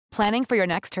Planning for your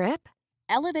next trip?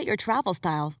 Elevate your travel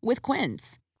style with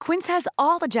Quince. Quince has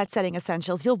all the jet-setting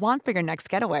essentials you'll want for your next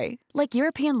getaway, like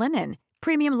European linen,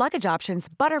 premium luggage options,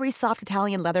 buttery soft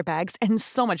Italian leather bags, and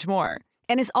so much more.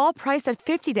 And is all priced at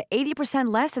 50 to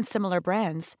 80% less than similar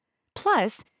brands.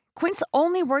 Plus, Quince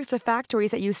only works with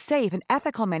factories that use safe and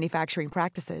ethical manufacturing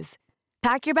practices.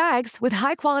 Pack your bags with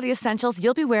high-quality essentials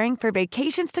you'll be wearing for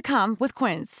vacations to come with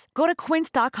Quince. Go to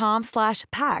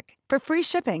quince.com/pack for free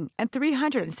shipping and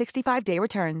 365-day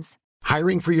returns.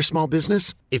 Hiring for your small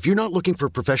business? If you're not looking for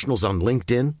professionals on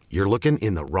LinkedIn, you're looking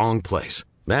in the wrong place.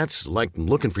 That's like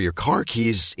looking for your car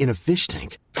keys in a fish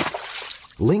tank.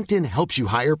 LinkedIn helps you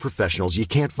hire professionals you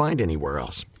can't find anywhere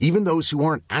else, even those who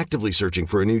aren't actively searching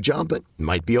for a new job but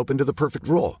might be open to the perfect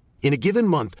role. In a given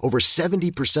month, over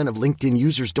 70% of LinkedIn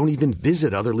users don't even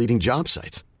visit other leading job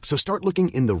sites. So start looking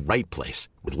in the right place.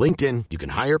 With LinkedIn, you can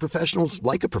hire professionals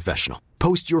like a professional.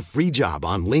 Post your free job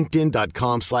on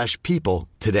linkedin.com/people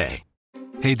today.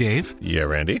 Hey, Dave. Yeah,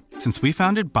 Randy. Since we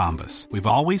founded Bombas, we've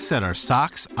always said our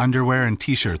socks, underwear, and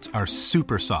T-shirts are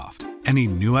super soft. Any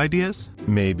new ideas?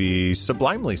 Maybe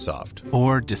sublimely soft.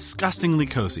 Or disgustingly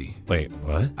cozy. Wait,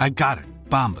 what? I got it.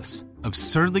 Bombas.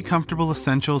 Absurdly comfortable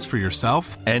essentials for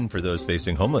yourself and for those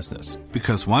facing homelessness.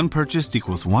 Because one purchased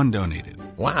equals one donated.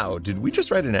 Wow, did we just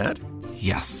write an ad?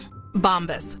 Yes.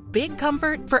 Bombas. Big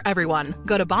comfort for everyone.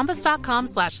 Go to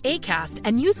bombas.com/ACAST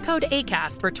and use code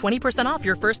ACAST for 20% off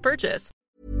your first purchase.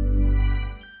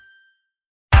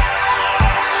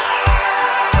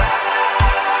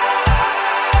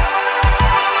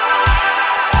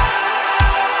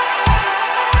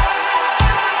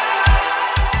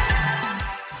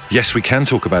 Yes, we can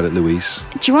talk about it, Louise.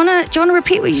 Do you wanna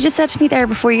repeat what you just said to me there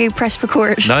before you pressed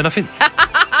record? No, nothing.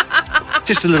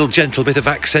 Just a little gentle bit of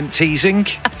accent teasing.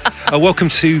 Welcome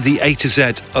to the A to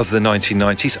Z of the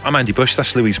 1990s. I'm Andy Bush,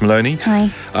 that's Louise Maloney.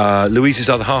 Hi. Louise's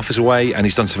other half is away and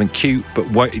he's done something cute,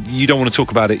 but you don't want to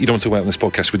talk about it. You don't want to talk about it on this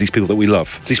podcast with these people that we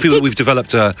love. These people that we've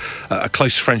developed a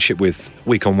close friendship with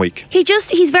week on week.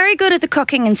 He's very good at the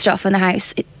cooking and stuff in the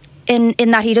house. In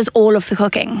that he does all of the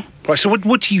cooking. Right, so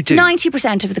what do you do?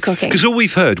 90% of the cooking. Because all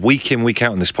we've heard week in, week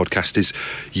out on this podcast is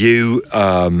you,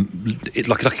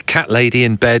 like a cat lady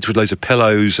in bed with loads of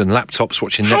pillows and laptops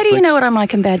watching Netflix. How do you know what I'm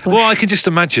like in bed, Bush? Well, I can just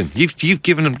imagine.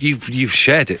 You've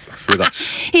shared it with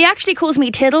us. He actually calls me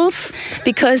Tiddles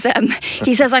because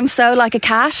he says I'm so like a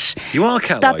cat. You are a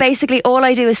cat. That basically all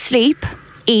I do is sleep,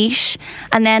 eat,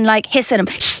 and then like hiss at him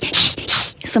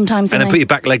sometimes. And then put your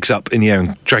back legs up in the air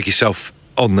and drag yourself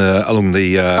on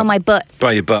my butt.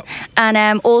 By your butt.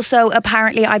 And also,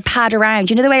 apparently, I pad around.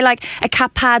 You know the way, like, a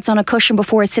cat pads on a cushion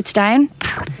before it sits down?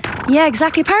 Yeah,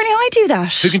 exactly. Apparently, I do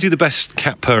that. Who can do the best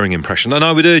cat purring impression? And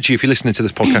I would urge you, if you're listening to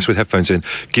this podcast with headphones in,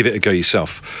 give it a go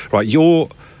yourself. Right,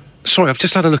 Sorry, I've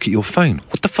just had a look at your phone.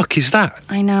 What the fuck is that?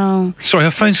 I know. Sorry,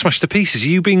 her phone's smashed to pieces. Are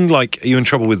you in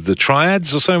trouble with the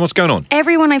triads or something? What's going on?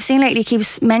 Everyone I've seen lately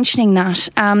keeps mentioning that.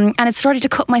 And it started to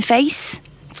cut my face.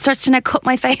 Starts to now cut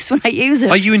my face when I use it.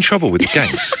 Are you in trouble with the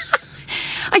gangs?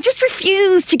 I just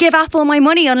refuse to give Apple my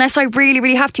money unless I really,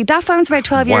 really have to. That phone's about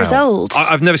 12 years old.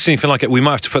 I've never seen anything like it. We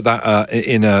might have to put that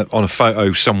on a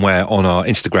photo somewhere on our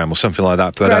Instagram or something like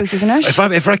that. But, gross, isn't it?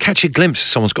 If I catch a glimpse of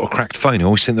someone's got a cracked phone, I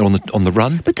always think they're on the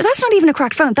run. But that's not even a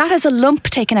cracked phone. That has a lump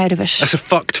taken out of it. That's a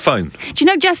fucked phone. Do you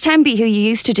know Jess Temby, who you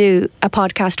used to do a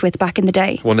podcast with back in the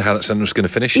day? Wonder how that sentence was going to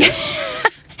finish. Yeah.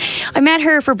 I met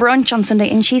her for brunch on Sunday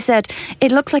and she said,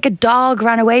 it looks like a dog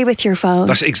ran away with your phone.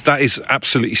 That is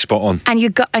absolutely spot on. And you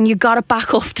got it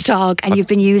back off the dog and you've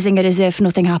been using it as if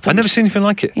nothing happened. I've never seen anything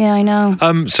like it. Yeah, I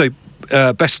know. So,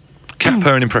 best cat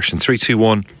purring impression. 3, 2,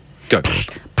 1, go.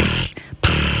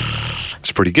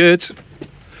 It's pretty good.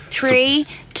 3,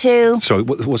 2... Sorry,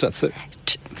 what was that?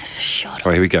 Shut up.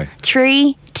 All right, here we go.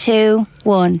 3, 2,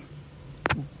 1.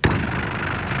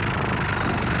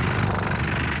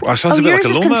 Well, sounds a bit yours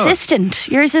like a is lawnmower. Consistent.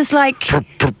 Yours is like...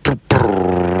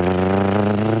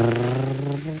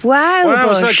 Wow,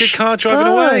 was that a good car driving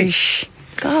away?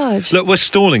 God. Look, we're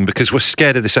stalling because we're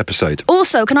scared of this episode.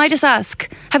 Also, can I just ask,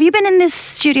 have you been in this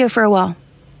studio for a while?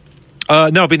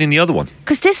 No, I've been in the other one.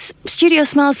 Because this studio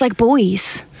smells like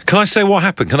boys. Can I say what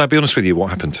happened? Can I be honest with you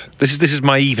what happened? This is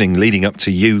my evening leading up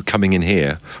to you coming in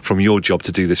here from your job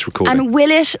to do this recording. And will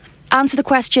it answer the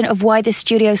question of why this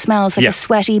studio smells like a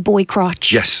sweaty boy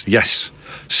crotch? Yes.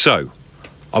 So,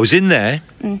 I was in there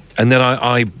and then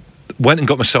I went and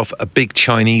got myself a big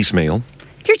Chinese meal.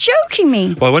 You're joking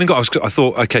me. Well, I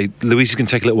thought, okay, Louise is going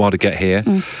to take a little while to get here.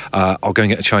 I'll go and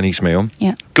get a Chinese meal.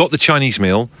 Yeah. Got the Chinese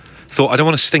meal. Thought, I don't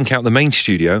want to stink out the main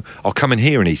studio. I'll come in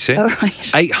here and eat it. Oh,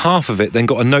 right. Ate half of it, then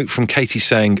got a note from Katie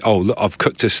saying, oh, look, I've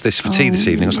cooked us this for tea this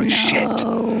evening. I was like, shit.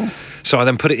 So I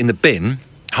then put it in the bin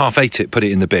half ate it, put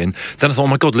it in the bin. Then I thought, oh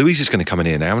my God, Louise is going to come in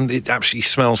here now, and it actually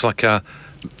smells like a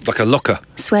locker.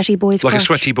 Sweaty boy's Like crotch. a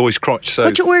sweaty boy's crotch. So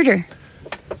What'd you order?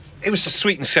 it was a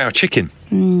sweet and sour chicken.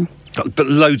 But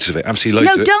loads of it, absolutely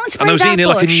loads No, of it. don't spray And I was that, eating it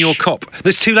like a New Bush. York cop.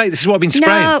 It's too late, this is what I've been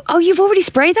spraying. No. Oh, you've already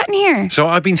sprayed that in here. So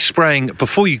I've been spraying,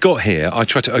 before you got here, I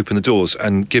tried to open the doors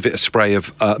and give it a spray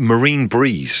of Marine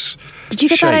Breeze. Did you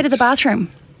get that out of the Shades. bathroom?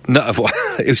 No,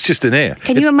 it was just in here.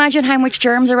 Can you imagine how much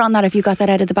germs are on that if you got that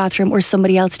out of the bathroom or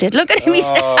somebody else did? Look at him. He's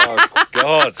Oh,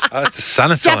 God. I had to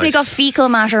sanitise. definitely got fecal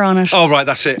matter on it. Oh, right,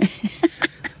 that's it.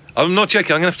 I'm not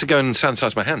joking. I'm going to have to go and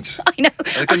sanitise my hands. I know.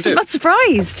 I can do I'm it. not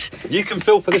surprised. You can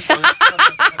fill for this one.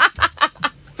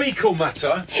 Fecal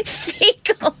matter.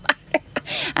 Fecal matter.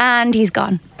 And he's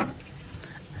gone.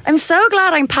 I'm so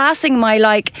glad I'm passing my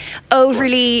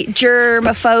overly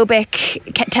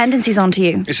germophobic tendencies onto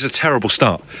you. This is a terrible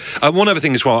start. One other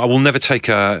thing as well, I will never take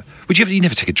a... You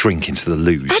never take a drink into the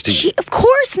loo, do you? Of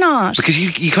course not. Because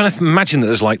you kind of imagine that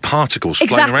there's particles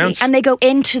flying around. And they go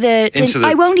into the...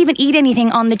 I won't even eat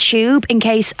anything on the tube in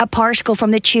case a particle from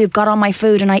the tube got on my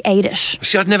food and I ate it.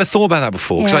 See, I'd never thought about that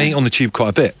before because I eat on the tube quite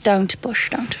a bit. Don't,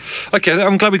 Bush, don't. Okay,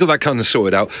 I'm glad we got that kind of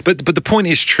sorted out. But the point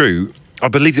is true. I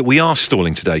believe that we are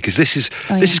stalling today because this is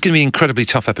going to be an incredibly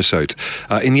tough episode.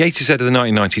 In the A to Z of the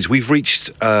 1990s, we've reached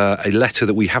a letter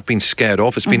that we have been scared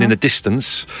of. It's been in the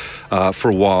distance for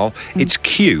a while. It's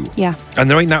Q. Yeah. And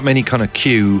there ain't that many kind of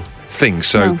Q things.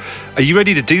 So are you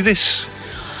ready to do this?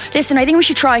 Listen, I think we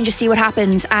should try and just see what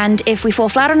happens. And if we fall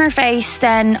flat on our face,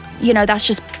 then, that's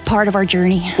just part of our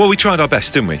journey. Well, we tried our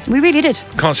best, didn't we? We really did.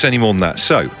 Can't say any more than that.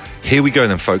 So here we go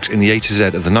then, folks. In the A to Z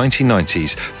of the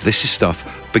 1990s, this is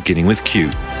stuff beginning with Q.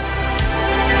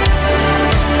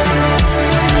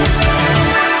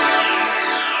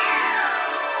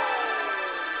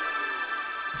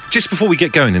 Just before we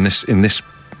get going in this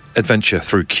adventure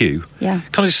through Q, can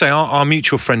I just say our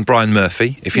mutual friend Brian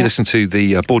Murphy, if you listen to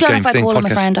the Board Don't Game know if Thing I call podcast, him a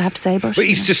friend, I have to say, but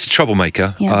he's just a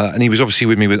troublemaker, Yeah. and he was obviously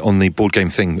with me on the Board Game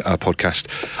Thing podcast.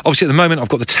 Obviously, at the moment, I've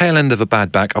got the tail end of a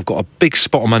bad back. I've got a big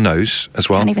spot on my nose as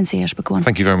well. Can't even see it, but go on.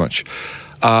 Thank you very much.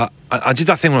 I did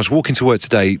that thing when I was walking to work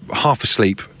today, half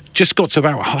asleep. Just got to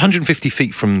about 150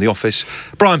 feet from the office.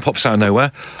 Brian pops out of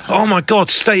nowhere. Oh my God,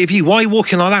 state of you. Why are you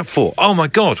walking like that for? Oh my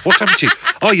God, what's happened to you?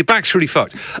 Oh, your back's really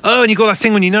fucked. Oh, and you got that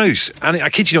thing on your nose. And I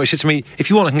kid you not, he said to me, if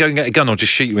you want, I can go and get a gun. I'll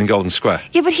just shoot you in Golden Square.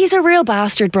 Yeah, but he's a real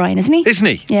bastard, Brian, isn't he? Isn't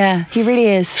he? Yeah, he really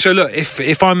is. So look,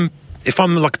 if I'm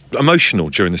emotional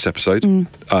during this episode,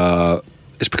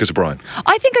 it's because of Brian.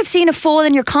 I think I've seen a fall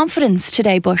in your confidence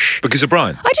today, Bush. Because of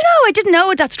Brian? I don't know. I didn't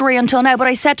know that story until now, but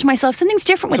I said to myself, something's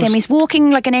different with him. He's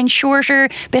walking like an inch shorter,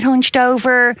 a bit hunched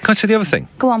over. Can I say the other thing?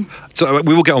 Go on. So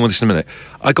we will get on with this in a minute.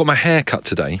 I got my hair cut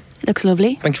today. Looks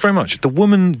lovely. Thank you very much.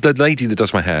 The lady that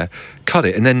does my hair, cut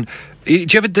it, and then do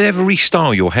you ever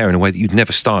restyle your hair in a way that you'd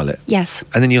never style it? Yes.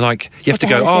 And then you have What to the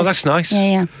hell go, is oh, this? that's nice.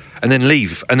 Yeah. And then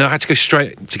leave. And then I had to go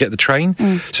straight to get the train.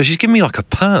 So she's given me like a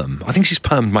perm. I think she's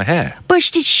permed my hair.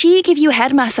 Bush, did she give you a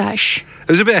head massage? It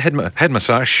was a bit of head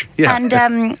massage. Yeah.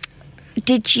 And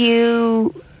did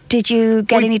you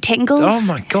get any tingles? Oh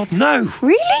my God, no.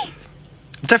 Really?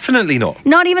 Definitely not.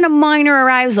 Not even a minor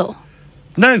arousal?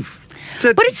 No.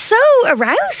 But it's so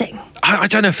arousing. I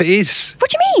don't know if it is. What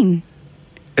do you mean?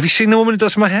 Have you seen the woman who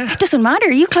does my hair? It doesn't matter.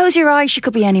 You close your eyes, she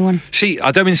could be anyone.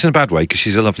 I don't mean this in a bad way because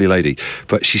she's a lovely lady,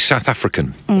 but she's South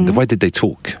African. The way that they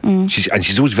talk,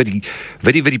 she's always very,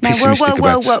 very, very pessimistic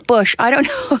about. Whoa, Bush! I don't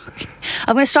know.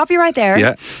 I'm going to stop you right there.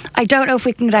 Yeah. I don't know if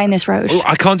we can go down this road. Oh,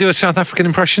 I can't do a South African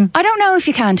impression. I don't know if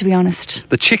you can, to be honest.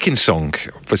 The chicken song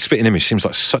for Spitting Image seems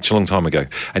like such a long time ago,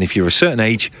 and if you're a certain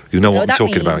age, you know what I'm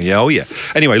talking about. Yeah, oh yeah.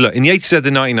 Anyway, look, in the 80s of the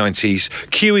 1990s,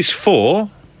 Q is for.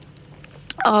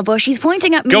 Oh, Bush, he's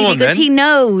pointing at me Go on, because then. he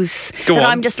knows Go that on.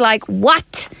 I'm just like,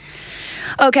 what?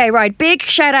 Okay, right. Big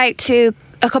shout out to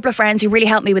a couple of friends who really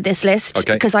helped me with this list.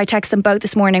 Okay. Because I texted them both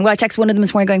this morning. Well, I texted one of them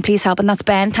this morning going, please help. And that's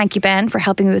Ben. Thank you, Ben, for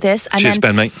helping me with this. And Cheers, then,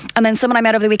 Ben, mate. And then someone I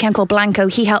met over the weekend called Blanco.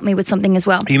 He helped me with something as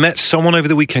well. You met someone over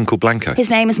the weekend called Blanco. His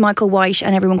name is Michael White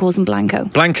and everyone calls him Blanco.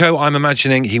 Blanco, I'm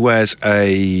imagining he wears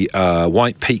a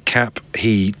white peak cap.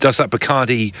 He does that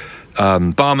Bacardi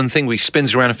barman thing where he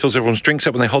spins around and fills everyone's drinks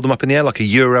up when they hold them up in the air like a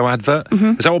Euro advert.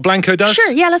 Is that what Blanco does?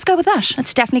 Sure, yeah, let's go with that.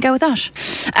 Let's definitely go with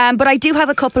that. But I do have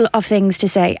a couple of things to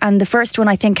say. And the first one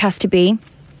I think has to be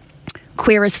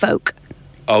queer as folk.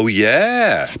 Oh,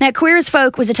 yeah. Now, Queer as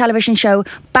Folk was a television show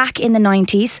back in the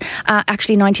 90s,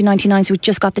 actually 1999, so we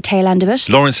just got the tail end of it.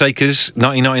 Lawrence Akers,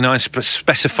 1999,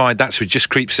 specified that, so it just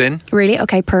creeps in. Really?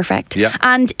 Okay, perfect. Yeah.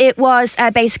 And it was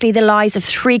basically the lives of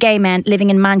 3 gay men living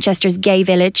in Manchester's gay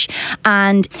village.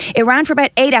 And it ran for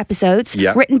about 8 episodes,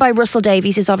 written by Russell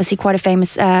Davies, who's obviously quite a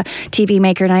famous TV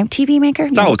maker now. TV maker?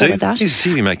 That'll do. That. He's a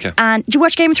TV maker. And did you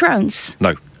watch Game of Thrones?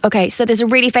 No. Okay, so there's a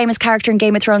really famous character in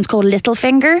Game of Thrones called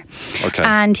Littlefinger. Okay.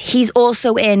 And he's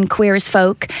also in Queer as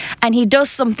Folk. And he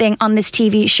does something on this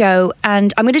TV show.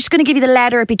 And I'm just going to give you the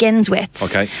letter it begins with.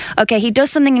 Okay. Okay, he does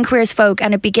something in Queer as Folk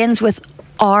and it begins with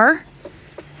R.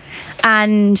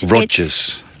 And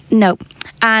Rogers. No.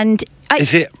 And...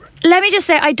 Is it... Let me just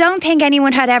say, I don't think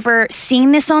anyone had ever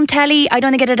seen this on telly. I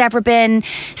don't think it had ever been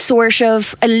sort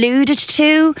of alluded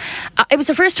to. It was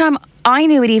the first time I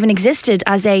knew it even existed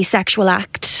as a sexual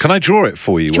act. Can I draw it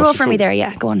for you? Draw for me there,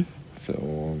 yeah. Go on.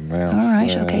 All right,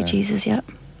 okay, Jesus, yeah.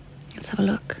 Let's have a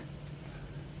look.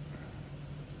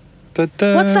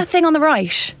 Da-da. What's that thing on the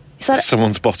right? Is that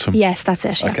someone's bottom? Yes, that's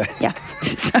it. Yeah. Okay. Yeah.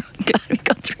 So I'm glad we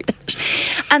got through that.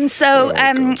 And so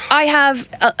I have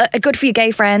a good few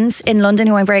gay friends in London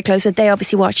who I'm very close with. They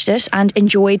obviously watched it and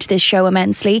enjoyed this show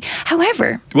immensely.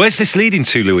 However, where's this leading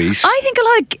to, Louise? I think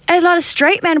a lot of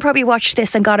straight men probably watched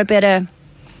this and got a bit of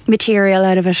material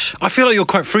out of it. I feel like you're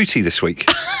quite fruity this week.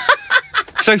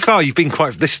 So far, you've been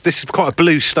quite... This is quite a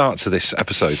blue start to this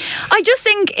episode. I just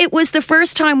think it was the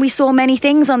first time we saw many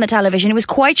things on the television. It was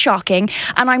quite shocking,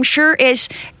 and I'm sure it...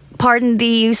 pardon the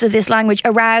use of this language,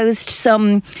 aroused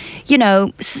some,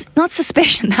 not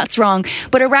suspicion, that's wrong,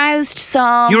 but aroused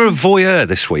some... You're a voyeur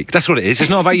this week. That's what it is. It's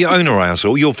not about your own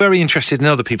arousal. You're very interested in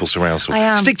other people's arousal. I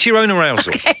am. Stick to your own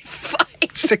arousal. Okay, fine.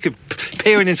 Sick of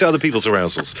peering into other people's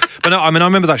arousals. But no, I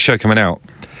remember that show coming out.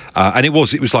 And it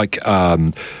was like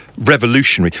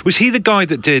revolutionary. Was he the guy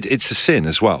that did It's a Sin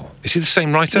as well? Is he the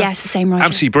same writer? Yes, the same writer.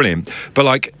 Absolutely brilliant.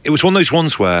 But it was one of those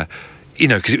ones where...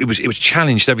 because it was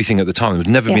challenged everything at the time. There had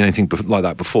never been anything like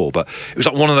that before. But it was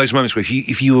like one of those moments where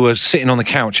if you were sitting on the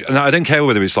couch, and I don't care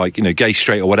whether it's gay,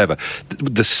 straight, or whatever,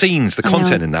 the scenes, the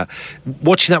content in that,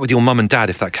 watching that with your mum and dad,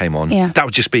 if that came on, that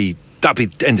would just be...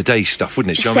 That'd be end of day stuff,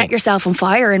 wouldn't it? Just set yourself on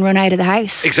fire and run out of the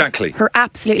house. Exactly.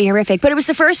 Absolutely horrific. But it was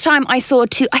the first time I saw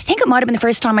I think it might have been the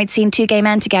first time I'd seen 2 gay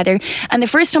men together. And the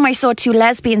first time I saw 2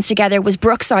 lesbians together was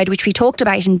Brookside, which we talked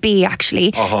about in B,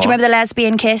 actually. Uh-huh. Do you remember the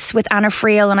lesbian kiss with Anna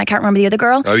Friel and I can't remember the other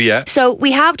girl? Oh, yeah. So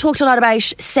we have talked a lot about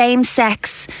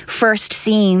same-sex first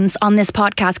scenes on this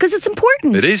podcast because it's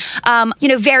important. It is.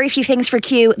 Very few things for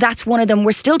Q. That's one of them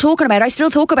we're still talking about. I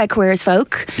still talk about Queer as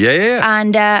Folk. Yeah.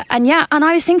 And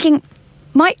I was thinking...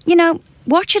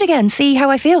 watch it again, see how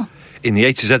I feel. In the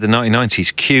A to Z, the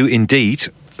 1990s, Q indeed,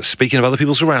 speaking of other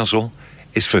people's arousal,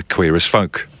 is for Queer as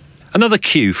Folk. Another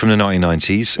Q from the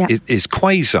 1990s is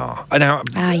Quasar. Now,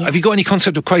 have you got any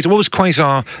concept of Quasar? What was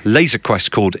Quasar Laser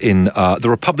Quest called in the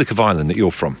Republic of Ireland that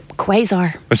you're from?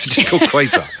 Quasar. Was it just called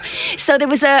Quasar? So there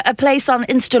was a place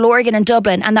in Stillorgan in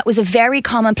Dublin, and that was a very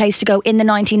common place to go in the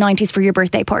 1990s for your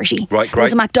birthday party. Right, great. There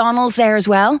was a McDonald's there as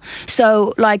well.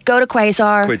 So, go to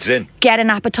Quasar. Quids in. Get an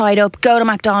appetite up, go to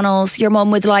McDonald's. Your mum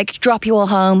would, drop you all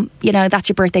home. That's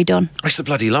your birthday done. I used to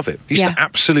bloody love it. I used to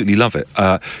absolutely love it.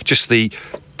 Just the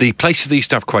places that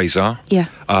used to have Quasar,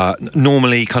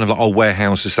 normally kind of like old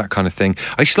warehouses, that kind of thing.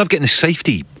 I used to love getting the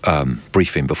safety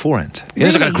briefing beforehand. It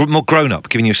was like a more grown-up,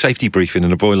 giving you a safety briefing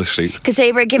in a boiler suit. Because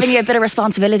they were giving you a bit of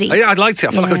responsibility. Yeah, I liked it.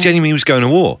 I felt like I genuinely was going to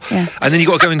war. Yeah. And then you've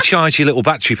got to go and charge your little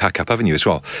battery pack up, haven't you, as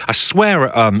well? I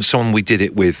swear someone we did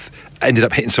it with ended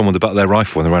up hitting someone with the butt of their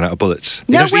rifle and they ran out of bullets.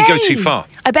 No way! You go too far.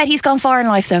 I bet he's gone far in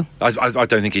life, though. I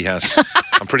don't think he has.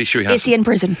 I'm pretty sure he has. Is he in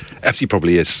prison? He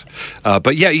probably is.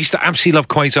 But yeah, I used to absolutely love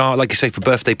Quasar, like you say, for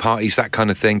birthday parties, that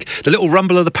kind of thing. The little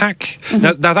rumble of the pack.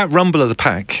 Mm-hmm. Now that rumble of the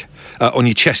pack on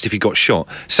your chest if you got shot,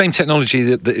 same technology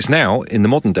that is now, in the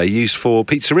modern day, used for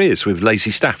pizzerias with lazy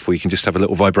staff, where you can just have a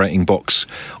little vibrating box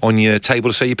on your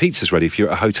table to say your pizza's ready if you're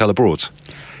at a hotel abroad.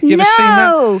 You ever seen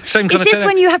that? Same kind Is this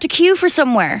when you have to queue for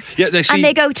somewhere? Yeah, and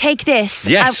they go, take this.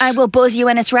 Yes. I will buzz you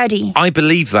when it's ready. I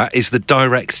believe that is the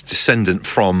direct descendant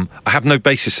from... I have no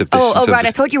basis of this. Oh, right.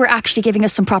 I thought you were actually giving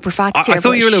us some proper facts here. I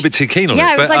thought you were a little bit too keen on it.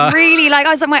 Yeah, I was really I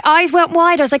was like, my eyes went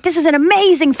wide. I was like, this is an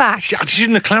amazing fact. I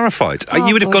shouldn't have clarified.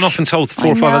 You would have gone off and told 4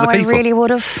 or 5 other people. I really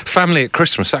would have. Family at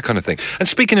Christmas, that kind of thing. And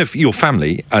speaking of your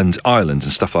family and Ireland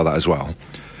and stuff like that as well,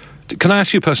 can I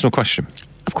ask you a personal question?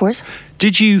 Of course.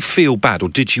 Did you feel bad, or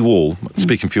did you all,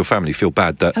 speaking for your family, feel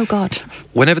bad that Oh, God.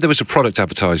 whenever there was a product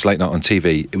advertised late night on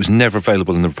TV, it was never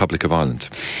available in the Republic of Ireland?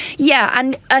 Yeah,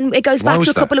 and it goes Why back was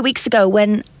to a that? couple of weeks ago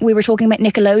when we were talking about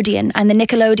Nickelodeon, and the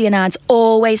Nickelodeon ads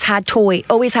always had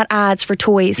ads for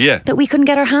toys that we couldn't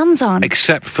get our hands on.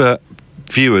 Except for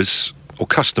viewers or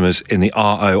customers in the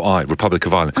ROI, Republic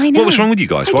of Ireland. I know. What was wrong with you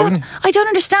guys? I don't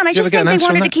understand. I Did you just ever get think an they answer on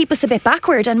wanted to that? keep us a bit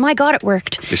backward, and my God, it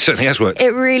worked. It certainly has worked. It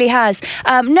really has.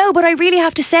 No, but I really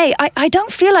have to say, I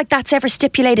don't feel like that's ever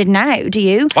stipulated now, do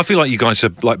you? I feel like you guys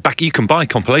are like back. You can buy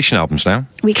compilation albums now.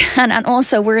 We can, and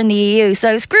also we're in the EU,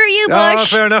 so screw you, Bush. Oh,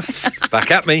 fair enough. Back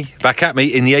at me.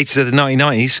 In the 80s and the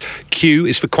 1990s, Q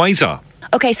is for Quasar.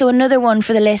 Okay, so another one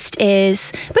for the list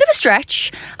is a bit of a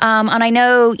stretch, and I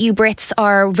know you Brits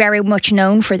are very much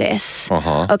known for this.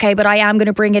 Okay, but I am going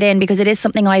to bring it in because it is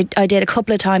something I did a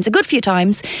good few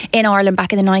times in Ireland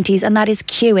back in the 90s, and that is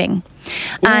queuing.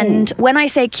 And when I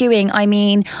say queuing, I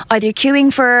mean either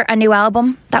queuing for a new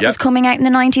album that was coming out in the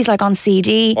 90s, like on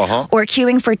CD, or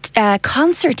queuing for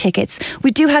concert tickets.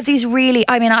 We do have these really,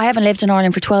 I mean, I haven't lived in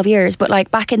Ireland for 12 years, but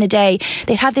like back in the day,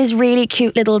 they'd have these really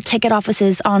cute little ticket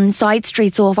offices on side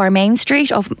streets off our main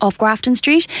street, off Grafton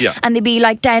Street, and they'd be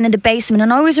like down in the basement.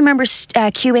 And I always remember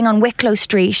queuing on Wicklow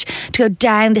Street to go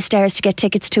down the stairs to get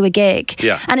tickets to a gig.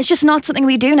 And it's just not something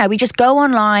we do now. We just go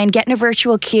online, get in a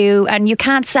virtual queue, and you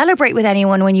can't celebrate with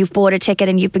anyone when you've bought a ticket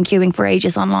and you've been queuing for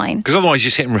ages online. Because otherwise you're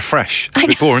just hitting refresh. It's a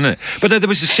bit boring, isn't it? But there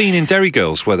was a scene in Derry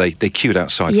Girls where they queued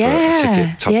outside for a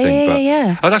ticket type thing.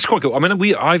 Yeah. Oh, that's quite cool. I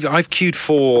mean, I've queued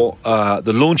for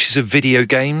the launches of video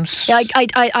games. Yeah,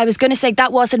 I was going to say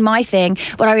that wasn't my thing,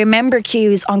 but I remember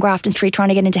queues on Grafton Street trying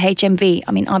to get into HMV.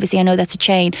 I mean, obviously I know that's a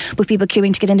chain, but people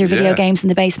queuing to get into video games in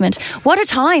the basement. What a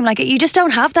time. Like, you just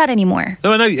don't have that anymore.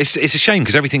 No, I know. It's a shame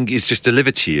because everything is just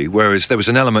delivered to you, whereas there was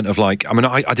an element of like, I mean,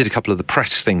 I did a couple of the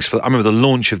press things. I remember the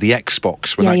launch of the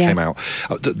Xbox when that came out.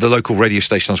 The local radio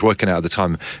station I was working at the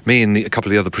time, me and a couple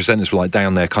of the other presenters were like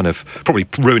down there kind of probably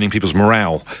ruining people's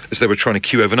morale as they were trying to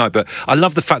queue overnight. But I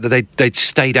love the fact that they'd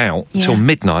stayed out till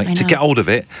midnight to get hold of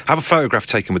it, have a photograph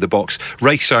taken with the box,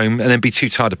 race home, and then be too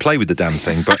tired to play with the damn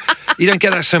thing. But you don't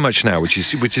get that so much now, which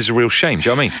is a real shame. Do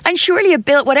you know what I mean? And surely it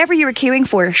built, whatever you were queuing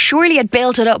for, surely it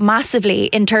built it up massively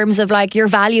in terms of like your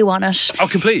value on it. Oh,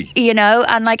 completely. You know,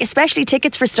 and like especially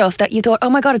tickets for stuff that you thought, oh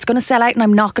my God, it's going to sell out and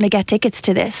I'm not going to get tickets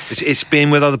to this. It's being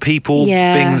with other people,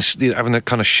 having a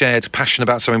kind of shared passion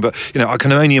about something. But, you know, I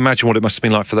can only imagine what it must have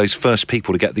been like for those first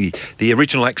people to get the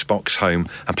original Xbox home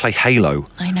and play Halo.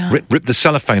 I know. Rip the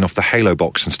cellophane off the Halo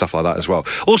box and stuff like that as well.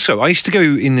 Also, I used to go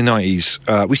in the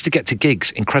 90s, we used to get to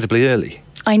gigs incredibly early.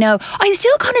 I know. I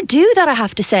still kind of do that, I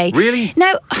have to say. Really?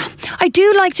 Now, I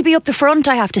do like to be up the front,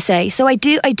 I have to say. So I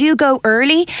do go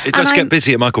early. It does get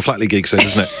busy at Michael Flatley gigs, though,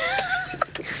 doesn't it?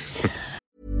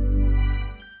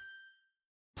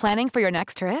 Planning for your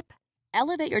next trip?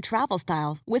 Elevate your travel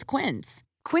style with Quince.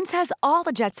 Quince has all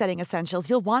the jet-setting essentials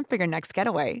you'll want for your next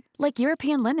getaway, like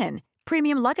European linen,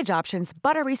 premium luggage options,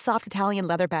 buttery soft Italian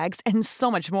leather bags, and so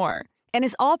much more. And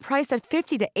is all priced at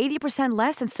 50 to 80%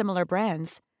 less than similar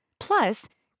brands. Plus,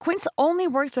 Quince only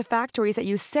works with factories that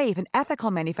use safe and ethical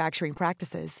manufacturing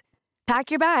practices. Pack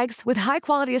your bags with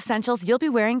high-quality essentials you'll be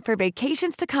wearing for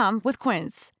vacations to come with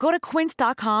Quince. Go to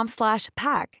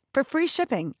quince.com/pack for free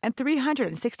shipping and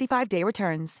 365-day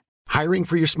returns. Hiring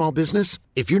for your small business?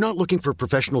 If you're not looking for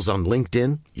professionals on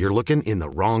LinkedIn, you're looking in the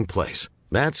wrong place.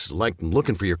 That's like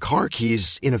looking for your car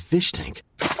keys in a fish tank.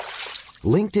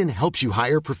 LinkedIn helps you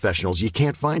hire professionals you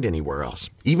can't find anywhere else,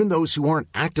 even those who aren't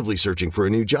actively searching for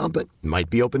a new job but might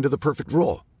be open to the perfect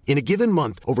role. In a given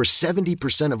month, over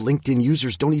 70% of LinkedIn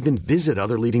users don't even visit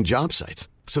other leading job sites.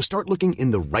 So start looking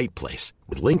in the right place.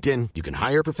 With LinkedIn, you can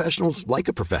hire professionals like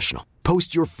a professional.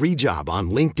 Post your free job on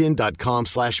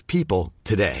linkedin.com/people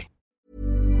today.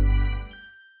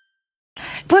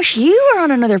 Bush, you were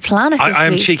on another planet this I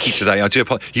am week. cheeky today. I do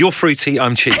apologize. You're fruity,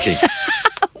 I'm cheeky.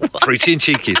 Fruity and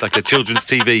cheeky. It's like a children's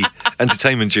TV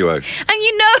entertainment duo. And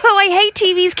you know how I hate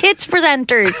TV's kids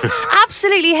presenters.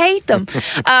 Absolutely hate them.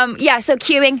 So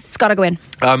queuing, it's got to go in.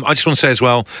 I just want to say as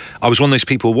well, I was one of those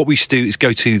people, what we used to do is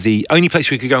go to the only place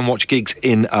we could go and watch gigs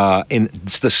in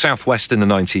the southwest in the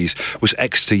 90s was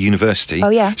Exeter University. Oh,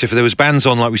 yeah. So if there was bands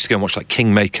on, like we used to go and watch like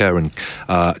Kingmaker and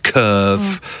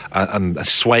Curve and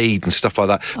Suede and stuff like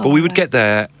that. But we would get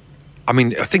there. I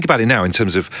mean, think about it now in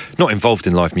terms of not involved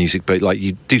in live music, but like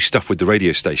you do stuff with the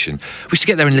radio station. We used to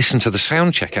get there and listen to the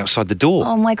sound check outside the door.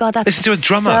 Oh my God, that's listen to a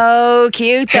drummer. So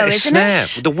cute, though, Hit a isn't snare.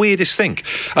 it? The weirdest thing.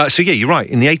 So yeah, you're right.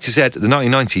 In the A to Z, the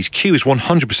 1990s, Q is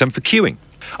 100% for queuing.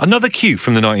 Another cue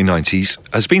from the 1990s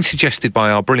has been suggested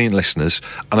by our brilliant listeners,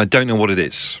 and I don't know what it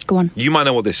is. Go on. You might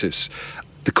know what this is.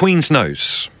 The Queen's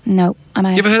Nose. No, I'm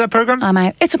out. You ever heard that programme? I'm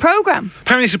out. It's a programme.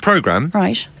 Apparently it's a programme.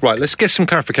 Right. Right, let's get some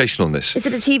clarification on this. Is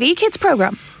it a TV kids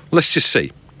programme? Let's just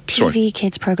see. TV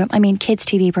kids programme. I mean, kids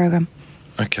TV programme.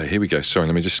 Okay, here we go. Sorry,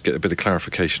 let me just get a bit of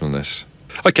clarification on this.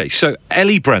 Okay, so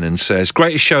Ellie Brennan says,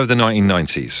 greatest show of the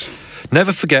 1990s.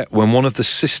 Never forget when one of the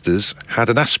sisters had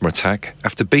an asthma attack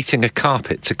after beating a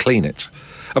carpet to clean it.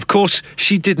 Of course,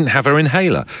 she didn't have her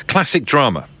inhaler. Classic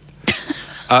drama.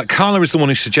 Carla is the one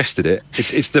who suggested it.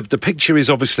 It's the picture is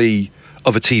obviously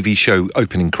of a TV show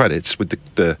opening credits with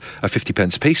a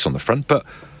 50p piece on the front, but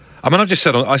I mean, I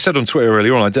said on Twitter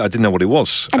earlier on, I didn't know what it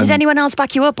was. And did anyone else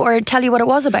back you up or tell you what it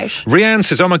was about? Rianne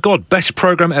says, oh my God, best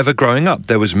programme ever growing up.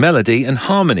 There was Melody and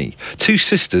Harmony, two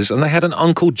sisters, and they had an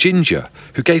Uncle Ginger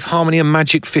who gave Harmony a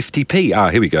magic 50p. Ah,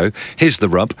 here we go. Here's the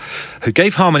rub. Who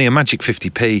gave Harmony a magic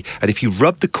 50p, and if you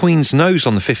rubbed the Queen's nose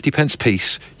on the 50p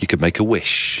piece, you could make a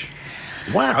wish.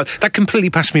 Wow, that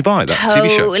completely passed me by, that TV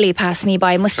show. Totally passed me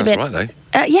by. Must have been. That's right,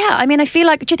 though. Yeah, I mean, I feel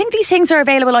like, do you think these things are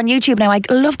available on YouTube now? I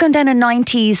love going down a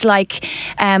 90s, like,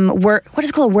 what is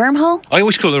it called, wormhole? I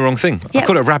always call it the wrong thing. Yeah. I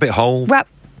call it a rabbit hole.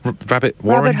 Rabbit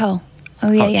warren? Rabbit hole.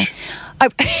 Oh, yeah,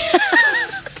 Hutch. yeah.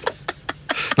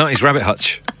 90s rabbit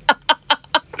hutch.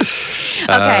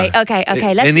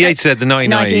 Okay. Let's in the 80s, the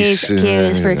 90s.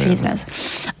 Cues for Queen's Nose.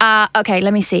 Okay,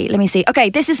 let me see. Okay,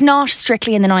 this is not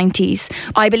strictly in the 90s.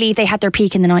 I believe they had their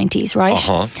peak in the 90s, right?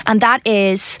 Uh-huh. And that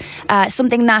is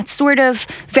something that sort of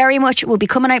very much will be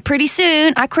coming out pretty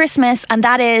soon at Christmas, and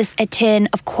that is a tin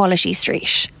of Quality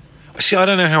Street. See, I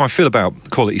don't know how I feel about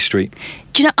Quality Street.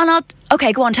 Do you know?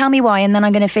 Okay, go on, tell me why, and then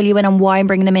I'm going to fill you in on why I'm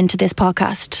bringing them into this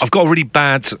podcast. I've got a really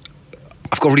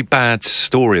bad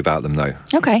story about them, though.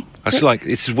 Okay.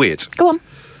 It's weird. Go on.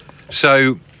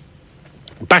 So,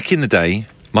 back in the day,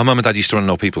 my mum and dad used to run an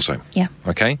old people's home. Yeah.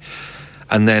 Okay.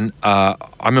 And then I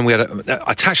remember we had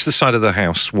attached to the side of the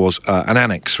house was an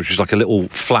annex, which was like a little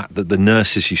flat that the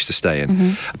nurses used to stay in.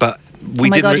 Mm-hmm. But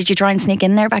we did you try and sneak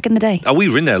in there back in the day? Oh, we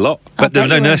were in there a lot, but there were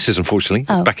no nurses, unfortunately,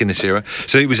 back in this era.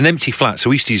 So it was an empty flat.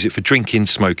 So we used to use it for drinking,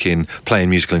 smoking,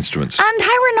 playing musical instruments. And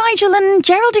how were Nigel and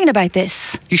Geraldine about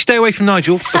this? You stay away from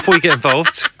Nigel before you get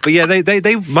involved. But yeah,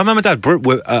 they my mum and dad were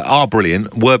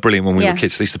brilliant when we were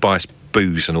kids. They used to buy us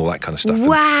booze and all that kind of stuff.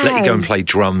 Wow. And let you go and play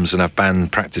drums and have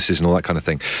band practices and all that kind of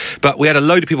thing. But we had a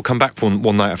load of people come back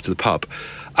one night after the pub.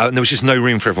 And there was just no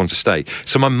room for everyone to stay.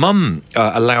 So my mum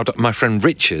allowed my friend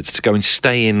Richard to go and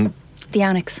stay in the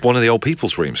annex, one of the old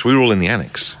people's rooms. We were all in the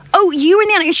annex. Oh, you were in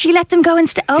the annex. She let them go and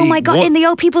stay. Oh my God, in the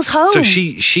old people's home. So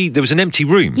there was an empty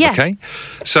room. Yeah. Okay.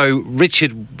 So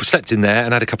Richard slept in there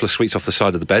and had a couple of sweets off the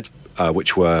side of the bed,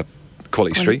 which were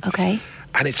Quality Street. Okay.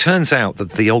 And it turns out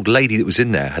that the old lady that was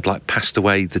in there had passed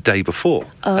away the day before.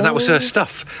 Oh, and that was her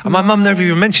stuff. And my mum never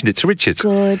even mentioned it to Richard.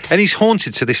 Good. And he's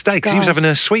haunted to this day because he was having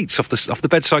her sweets off the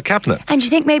bedside cabinet. And do you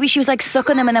think maybe she was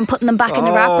sucking them and then putting them back in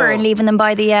the wrapper and leaving them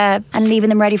and leaving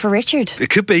them ready for Richard? It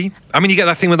could be. I mean, you get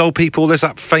that thing with old people. There's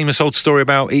that famous old story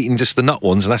about eating just the nut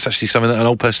ones, and that's actually something that an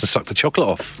old person sucked the chocolate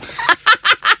off.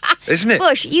 Isn't it?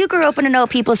 Bush, you grew up in an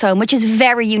old people's home, which is a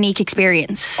very unique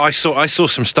experience. I saw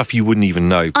some stuff you wouldn't even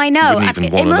know. I know. You wouldn't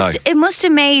even want to know. It must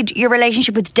have made your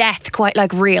relationship with death quite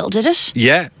real, did it?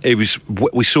 Yeah, it was.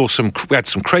 We had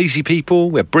some crazy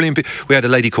people. We had brilliant people. We had a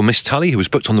lady called Miss Tully who was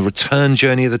booked on the return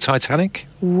journey of the Titanic.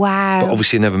 Wow. But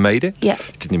obviously never made it. Yeah.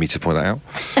 Didn't need me to point that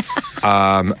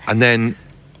out. And then,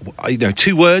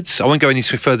 2 words. I won't go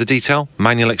into further detail.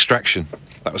 Manual extraction.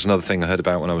 That was another thing I heard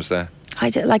about when I was there.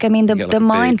 The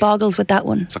mind boggles with that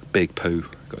one. It's like big poo.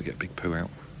 Got to get big poo out.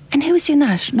 And who was doing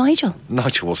that? Nigel?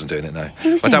 Nigel wasn't doing it, no.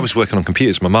 Who was My dad was working on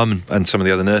computers, my mum and some of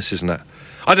the other nurses and that.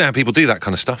 I don't know how people do that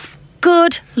kind of stuff.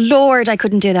 Good Lord, I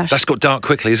couldn't do that. That's got dark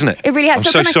quickly, isn't it? It really has.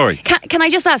 I'm so sorry. Can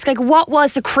I just ask, what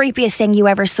was the creepiest thing you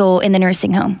ever saw in the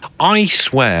nursing home? I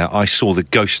swear I saw the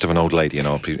ghost of an old lady in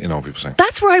old people's home.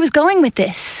 That's where I was going with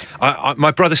this. My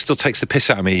brother still takes the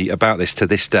piss out of me about this to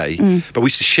this day, but we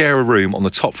used to share a room on the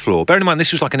top floor. Bearing in mind,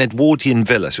 this was like an Edwardian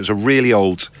villa, so it was a really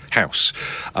old house.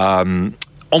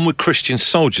 Onward Christian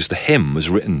Soldiers, the hymn was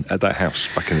written at that house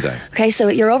back in the day. Okay, so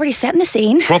you're already setting the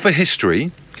scene. Proper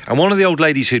history. And one of the old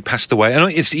ladies who'd passed away,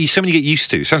 and it's something you get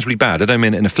used to. It sounds really bad. I don't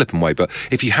mean it in a flippant way, but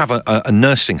if you have a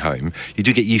nursing home, you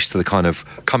do get used to the kind of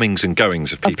comings and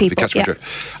goings of people. If you catch my drift.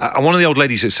 And one of the old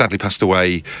ladies that sadly passed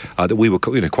away, that we were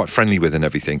quite friendly with and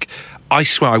everything, I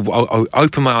swear, I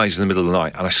opened my eyes in the middle of the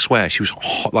night, and I swear she was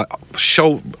hot,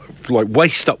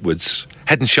 waist upwards,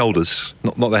 head and shoulders,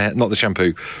 not the hair, not the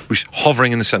shampoo, was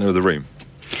hovering in the centre of the room.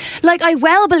 I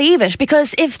well believe it,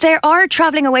 because if they are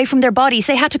travelling away from their bodies,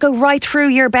 they had to go right through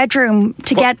your bedroom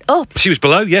to get up. She was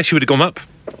below, yeah, she would have gone up.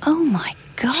 Oh my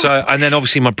God. So, and then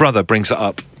obviously my brother brings that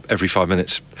up every 5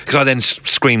 minutes because I then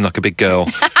screamed like a big girl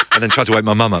and then tried to wake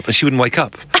my mum up and she wouldn't wake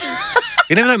up.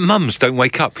 You never know, mums don't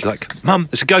wake up. You're like, Mum,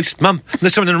 there's a ghost, Mum.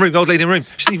 There's someone in the room, old lady in the room.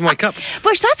 She didn't even wake up.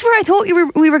 Bush, that's where I thought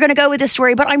we were going to go with this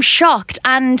story, but I'm shocked.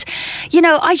 And,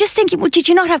 I just think, did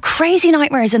you not have crazy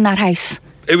nightmares in that house?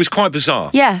 It was quite bizarre.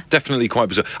 Yeah. Definitely quite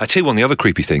bizarre. I tell you one of the other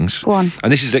creepy things. Go on.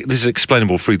 And this is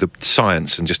explainable through the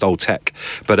science and just old tech.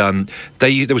 But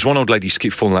there was one old lady who used to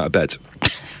keep falling out of bed.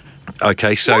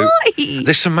 Okay, so Why?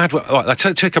 There's some mad... I'll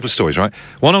tell you a couple of stories, right?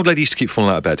 One old lady used to keep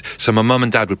falling out of bed. So my mum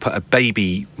and dad would put a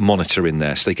baby monitor in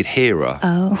there so they could hear her.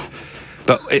 Oh.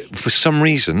 But it, for some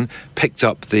reason, picked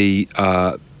up the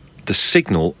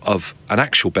signal of an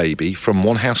actual baby from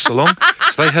one house along.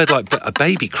 So they heard like a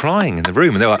baby crying in the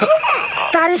room and they were like...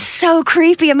 That is so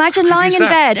creepy. Imagine lying in that?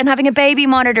 bed and having a baby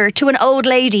monitor to an old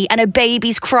lady and a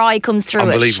baby's cry comes through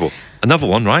Unbelievable. it. Another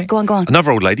one, right? Go on.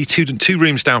 Another old lady, two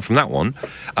rooms down from that one.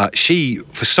 She,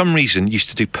 for some reason, used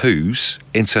to do poos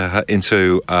into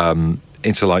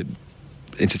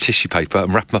tissue paper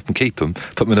and wrap them up and keep them,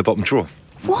 put them in a bottom drawer.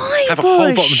 Why, Have a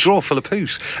whole bottom drawer full of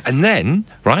poos. And then,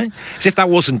 right, as if that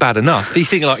wasn't bad enough, you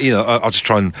think, like, I'll just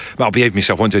try and... I'll behave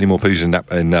myself, won't do any more poos in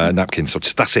napkins. So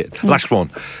that's it. Last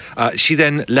one. She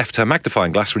then left her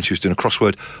magnifying glass when she was doing a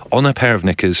crossword on her pair of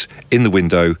knickers in the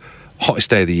window,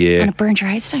 hottest day of the year. And it burned your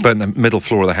house down. Burnt the middle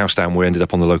floor of the house down. We ended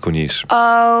up on the local news.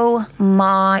 Oh,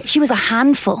 my... She was a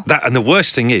handful. And the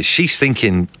worst thing is, she's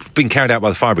thinking, being carried out by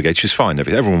the fire brigade, she was fine,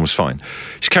 everyone was fine.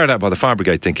 She's carried out by the fire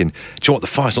brigade thinking, do you know what, the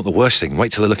fire's not the worst thing.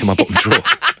 Wait till they look in my bottom drawer.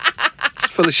 It's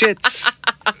full of shits.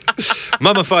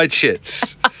 Mummified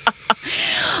shits.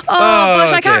 Oh,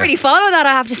 gosh, I can't really follow that,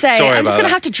 I have to say. Sorry I'm just going to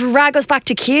about have to drag us back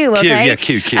to Q, okay?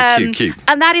 Q.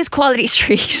 And that is Quality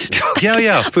Street.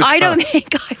 Yeah. I don't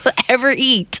think I will ever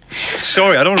eat.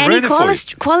 Sorry, I don't want to ruin it for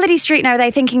you. Quality Street now,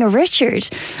 they're thinking of Richard.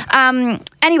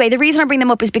 Anyway, the reason I bring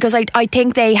them up is because I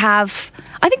think they have...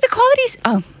 I think the qualities...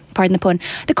 Oh, pardon the pun.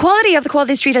 The quality of the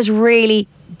Quality Street has really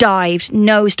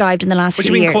nosedived in the last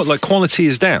few years. What do you mean, quality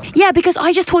is down? Yeah, because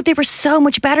I just thought they were so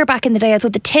much better back in the day. I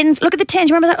thought the tins... Look at the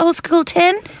tins. Remember that old school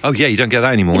tin? Oh, yeah, you don't get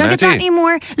that anymore now, do you? You don't get that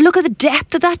anymore. Look at the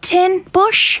depth of that tin,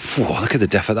 Bush. Whoa, look at the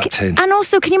depth of that tin. And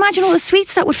also, can you imagine all the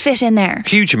sweets that would fit in there?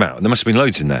 Huge amount. There must have been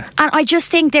loads in there. And I just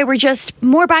think they were just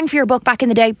more bang for your buck back in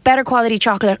the day. Better quality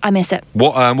chocolate. I miss it.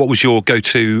 What was your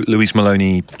go-to Louise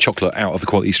Maloney chocolate out of the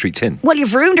Quality Street tin? Well,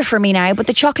 you've ruined it for me now, but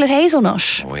the chocolate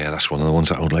hazelnut. Oh, yeah, that's one of the ones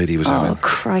that old lady was having. Oh,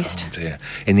 Christ. Oh, dear.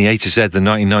 In the A to Z, the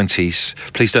 1990s,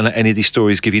 please don't let any of these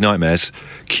stories give you nightmares.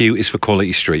 Q is for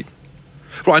Quality Street.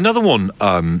 Right, another one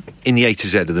in the A to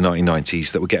Z of the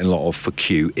 1990s that we're getting a lot of for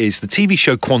Q is the TV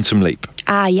show Quantum Leap.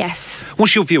 Ah, yes.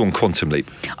 What's your view on Quantum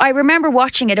Leap? I remember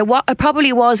watching it. It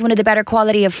probably was one of the better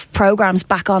quality of programmes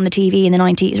back on the TV in the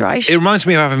 90s, right? It reminds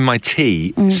me of having my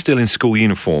tea still in school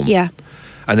uniform. Yeah.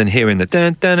 And then hearing the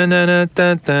dun dun dun dun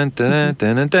dun dun dun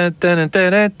dun dun dun dun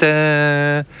dun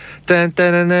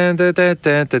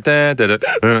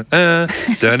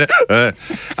dun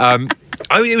dun.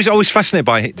 I was always fascinated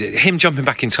by him jumping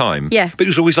back in time. Yeah. But it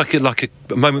was always like a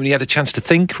moment when he had a chance to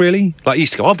think, really. Like, he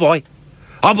used to go, oh boy.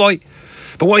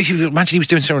 But what if you imagine he was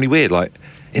doing something really weird, like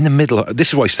in the middle this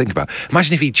is what I used to think about.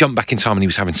 Imagine if he jumped back in time and he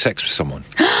was having sex with someone.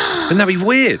 Wouldn't that be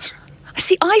weird?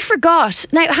 See, I forgot.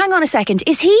 Now, hang on a second.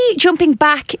 Is he jumping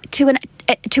back to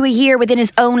a year within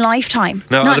his own lifetime?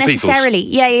 No, not other necessarily.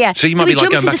 people's. Yeah. So you might be he like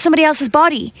jumps going into back... somebody else's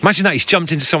body. Imagine that, he's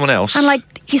jumped into someone else. And like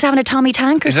he's having a Tommy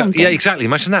Tank or something. Yeah, exactly.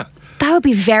 Imagine that. That would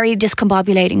be very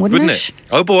discombobulating, wouldn't it?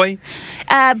 Oh boy.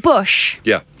 Bush.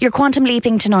 Yeah. You're quantum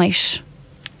leaping tonight.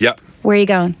 Yeah. Where are you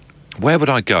going? Where would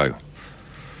I go?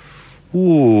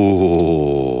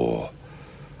 Ooh.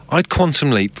 I'd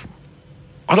quantum leap.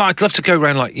 I'd love to go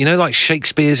around like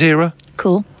Shakespeare's era.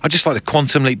 Cool. I'd just like to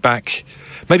quantum leap back.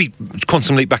 Maybe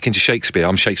quantum leap back into Shakespeare.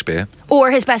 I'm Shakespeare.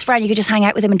 Or his best friend. You could just hang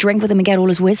out with him and drink with him and get all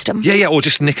his wisdom. Yeah. Or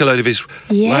just nick a load of his...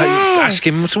 Yes. Ask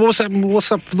him, so what's that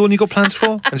the one you got plans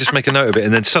for? And just make a note of it.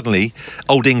 And then suddenly,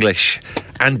 Old English,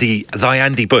 Andy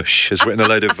Bush has written a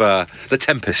load of The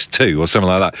Tempest 2 or something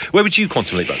like that. Where would you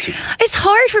quantum leap back to? It's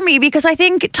hard for me because I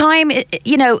think time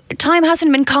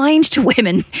hasn't been kind to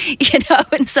women,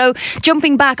 and so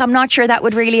jumping back, I'm not sure that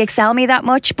would really excel me that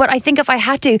much. But I think if I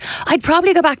had to, I'd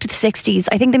probably go back to the 60s.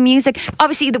 I think the music,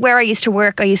 obviously where I used to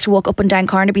work, I used to walk up and down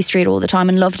Carnaby Street all the time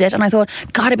and loved it. And I thought,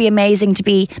 gotta be amazing to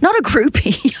be, not a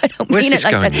groupie, I don't Where's mean this it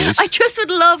like going, that. Liz? I just would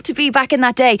love to be back in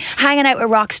that day, hanging out with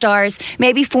rock stars,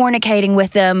 maybe fornicating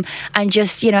with them and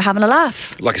just, having a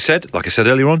laugh. Like I said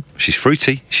earlier on, she's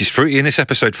fruity. She's fruity in this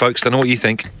episode, folks. Don't know what you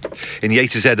think. In the A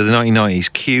to Z of the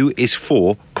 1990s, Q is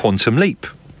for Quantum Leap.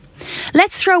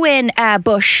 Let's throw in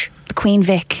Bush, the Queen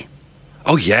Vic.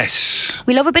 Oh, yes.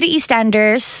 We love a bit of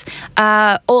EastEnders.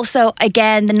 Also,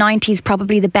 again, the 90s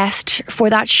probably the best for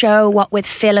that show, what with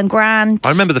Phil and Grant. I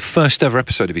remember the first ever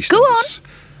episode of EastEnders.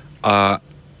 Go on.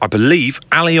 I believe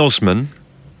Ali Osman,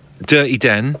 Dirty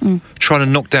Den, trying to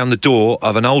knock down the door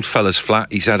of an old fella's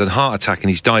flat. He's had a heart attack and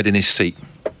he's died in his seat.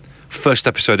 First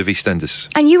episode of EastEnders.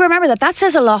 And you remember that? That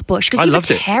says a lot, Bush, because you have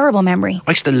a it. terrible memory.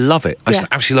 I used to love it. I used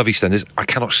to absolutely love EastEnders. I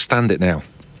cannot stand it now.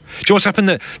 Do you know what's happened?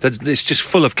 That it's just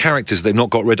full of characters they've not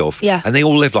got rid of. Yeah. And they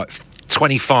all live like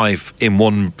 25 in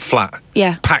one flat.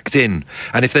 Yeah. Packed in.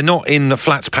 And if they're not in the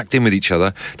flats packed in with each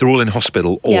other, they're all in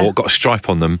hospital or got a stripe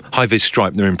on them, high-vis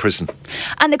stripe, and they're in prison.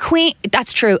 And the Queen,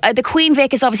 that's true. The Queen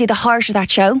Vic is obviously the heart of that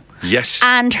show. Yes.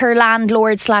 And her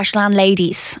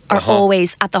landlord/landladies are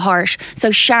always at the heart.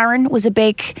 So Sharon was a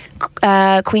big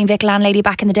Queen Vic landlady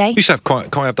back in the day. You used to have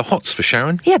quite have the hots for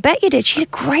Sharon. Yeah, I bet you did. She had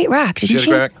a great rack, didn't she? Had a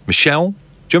great rack. Michelle.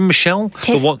 Do you remember Michelle?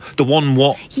 The one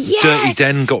Yes. Dirty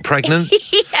Den got pregnant?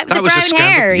 Yeah, that the was brown a scandal.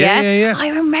 hair, Yeah. I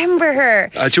remember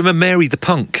her. Do you remember Mary the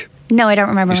Punk? No, I don't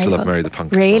remember. I used to love Mary the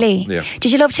Punk. Really? As well. Yeah.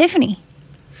 Did you love Tiffany?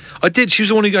 I did. She was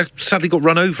the one who sadly got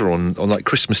run over on like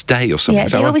Christmas Day or something. Yeah,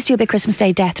 they always do a big Christmas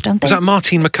Day death, don't they? Was that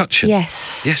Martine McCutcheon?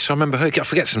 Yes. Yes, I remember her. I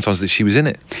forget sometimes that she was in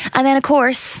it. And then, of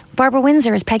course, Barbara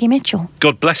Windsor as Peggy Mitchell.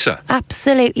 God bless her.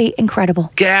 Absolutely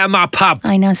incredible. Get out of my pub.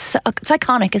 I know. It's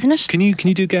iconic, isn't it? Can you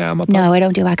do Get Out of My Pub? No, I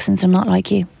don't do accents. I'm not like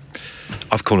you.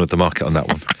 I've cornered the market on that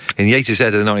one. In the A to Z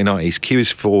of the 1990s, Q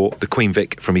is for the Queen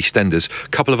Vic from EastEnders. A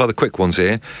couple of other quick ones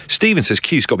here. Stephen says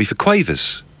Q's got to be for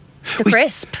Quavers. The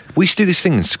crisp. We used to do this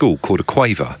thing in school called a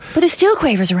quaver. But there's still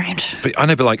quavers around. But I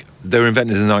know, but like they were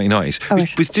invented in the 1990s. Oh,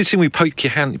 right. We did this thing where you poke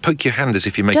your hand as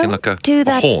if you're making Don't like do a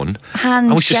that horn. hand and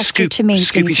we used to gesture to me,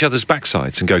 scoop please. each other's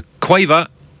backsides and go, Quaver.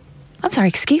 I'm sorry,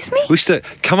 excuse me? We used to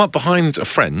come up behind a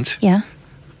friend. Yeah.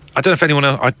 I don't know if anyone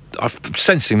else, I'm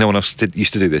sensing no one else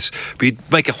used to do this, but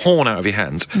you'd make a horn out of your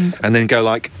hand and then go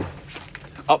like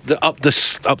up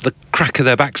the crack of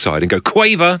their backside and go,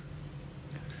 Quaver.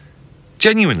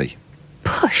 Genuinely.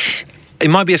 Push. It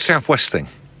might be a Southwest thing.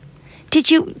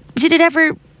 Did it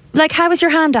ever, like, how was your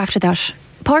hand after that?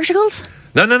 Particles?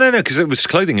 No, because there was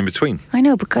clothing in between. I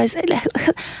know, because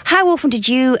how often did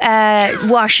you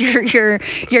wash your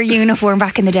uniform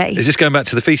back in the day? Is this going back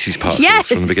to the feces part Yes.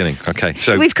 from the beginning? Okay,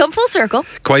 so We've come full circle.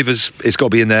 Quavers, it's got to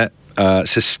be in there.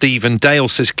 Says Stephen. Dale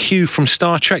says Q from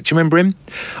Star Trek. Do you remember him?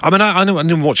 I mean, I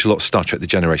didn't watch a lot of Star Trek,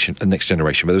 the Next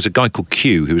Generation, but there was a guy called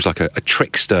Q who was like a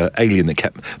trickster alien that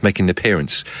kept making an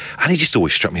appearance, and he just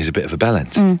always struck me as a bit of a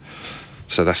bellend.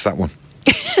 So that's that one.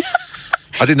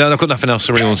 I didn't know. I've got nothing else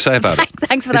to really want to say about it.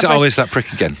 Thanks for that. Is that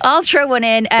prick again? I'll throw one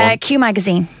in. Q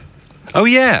magazine. Oh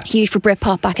yeah, Huge for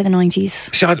Britpop back in the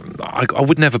 90s. See, I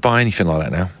would never buy anything like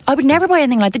that now. I would never buy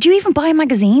anything like that. Do you even buy a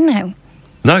magazine now?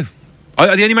 No.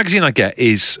 The only magazine I get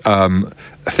is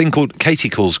a thing called Katie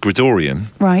calls Gridorian.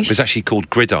 Right. But it's actually called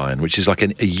Gridiron, which is like a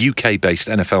UK-based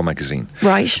NFL magazine.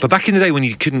 Right. But back in the day when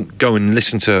you couldn't go and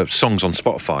listen to songs on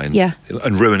Spotify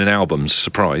and ruin an album's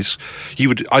surprise,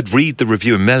 I'd read the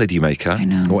review in Melody Maker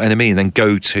or NME and then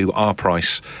go to Our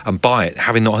Price and buy it,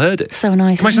 having not heard it. So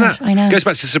nice. Imagine that. I know. Goes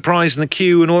back to the surprise and the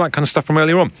queue and all that kind of stuff from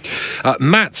earlier on.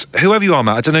 Matt, whoever you are,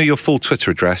 Matt, I don't know your full Twitter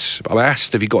address. I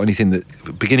asked have you got anything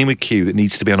that beginning with Q that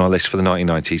needs to be on our list for the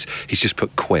 1990s. He's just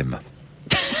put Quim.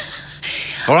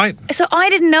 All right. So I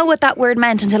didn't know what that word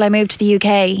meant until I moved to the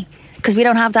UK because we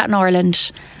don't have that in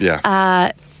Ireland.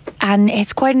 Yeah. And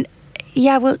it's quite,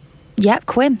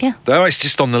 Quim, yeah. Oh, it's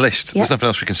just on the list. Yep. There's nothing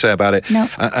else we can say about it. No.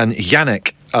 And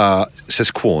Yannick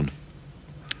says Quorn.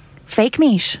 Fake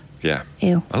meat. Yeah.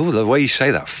 Ew. Oh, the way you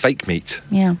say that, fake meat.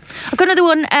 Yeah. I've got another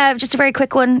one, just a very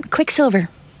quick one. Quicksilver.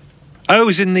 Oh, it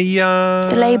was in the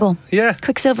label. Yeah.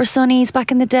 Quicksilver Sunnies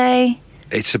back in the day.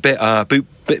 It's a bit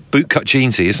boot cut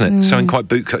jeansy, isn't it? Something quite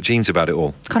boot cut jeans about it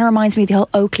all. Kind of reminds me of the whole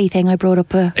Oakley thing I brought up.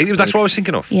 That's what I was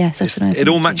thinking of. Yes, that's what I was it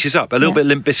all thinking matches up. A little bit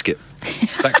Limp Bizkit,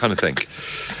 that kind of thing.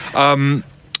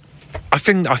 I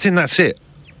think that's it.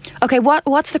 Okay,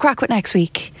 what's the crack with next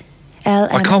week?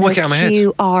 I can't work it out in my head.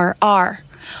 QRR.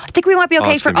 I think we might be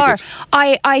okay it's for gonna be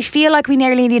R. good. I feel like we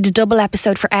nearly need a double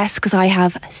episode for S because I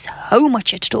have so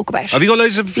much yet to talk about. Have you got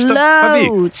loads of stuff? Have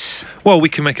you? Loads. Well, we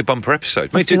can make a bumper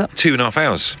episode. Maybe Let's do do it. 2.5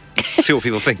 hours. See what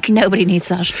people think. Nobody needs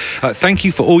that. Thank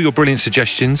you for all your brilliant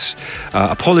suggestions.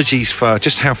 Apologies for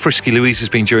just how frisky Louise has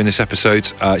been during this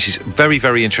episode. She's very,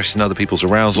 very interested in other people's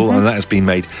arousal, and that has been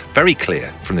made very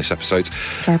clear from this episode.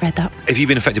 Sorry about that. If you've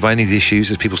been affected by any of the issues,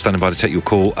 there's people standing by to take your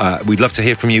call. We'd love to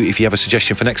hear from you if you have a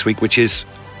suggestion for next week, which is...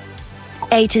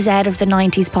 A to Z of the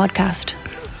 90s podcast.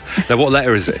 Now, what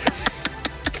letter is it?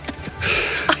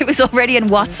 I was already in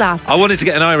WhatsApp. I wanted to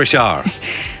get an Irish R.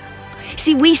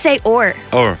 See, we say or.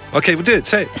 Or. Okay, we'll do it.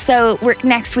 Say it. So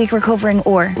next week we're covering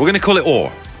or. We're going to call it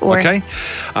or. Or. Okay?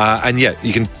 And yeah,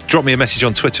 you can drop me a message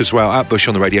on Twitter as well, at Bush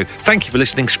on the Radio. Thank you for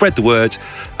listening. Spread the word.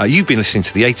 You've been listening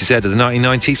to the A to Z of the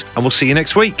 1990s, and we'll see you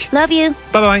next week. Love you.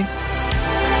 Bye-bye.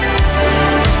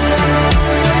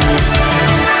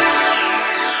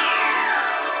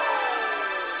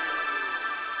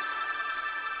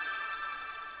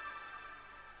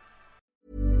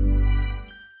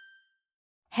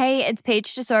 Hey, it's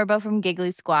Paige DeSorbo from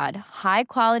Giggly Squad. High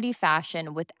quality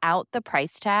fashion without the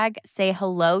price tag. Say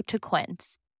hello to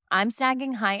Quince. I'm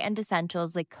snagging high-end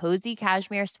essentials like cozy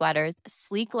cashmere sweaters,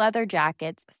 sleek leather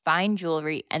jackets, fine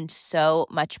jewelry, and so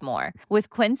much more.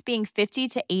 With Quince being 50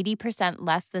 to 80%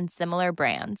 less than similar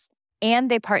brands.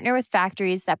 And they partner with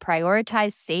factories that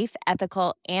prioritize safe,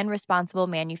 ethical, and responsible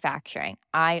manufacturing.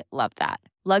 I love that.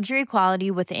 Luxury quality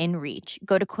within reach.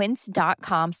 Go to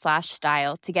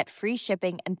quince.com/style to get free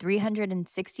shipping and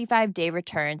 365-day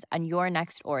returns on your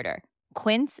next order.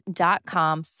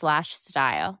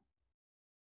 Quince.com/style.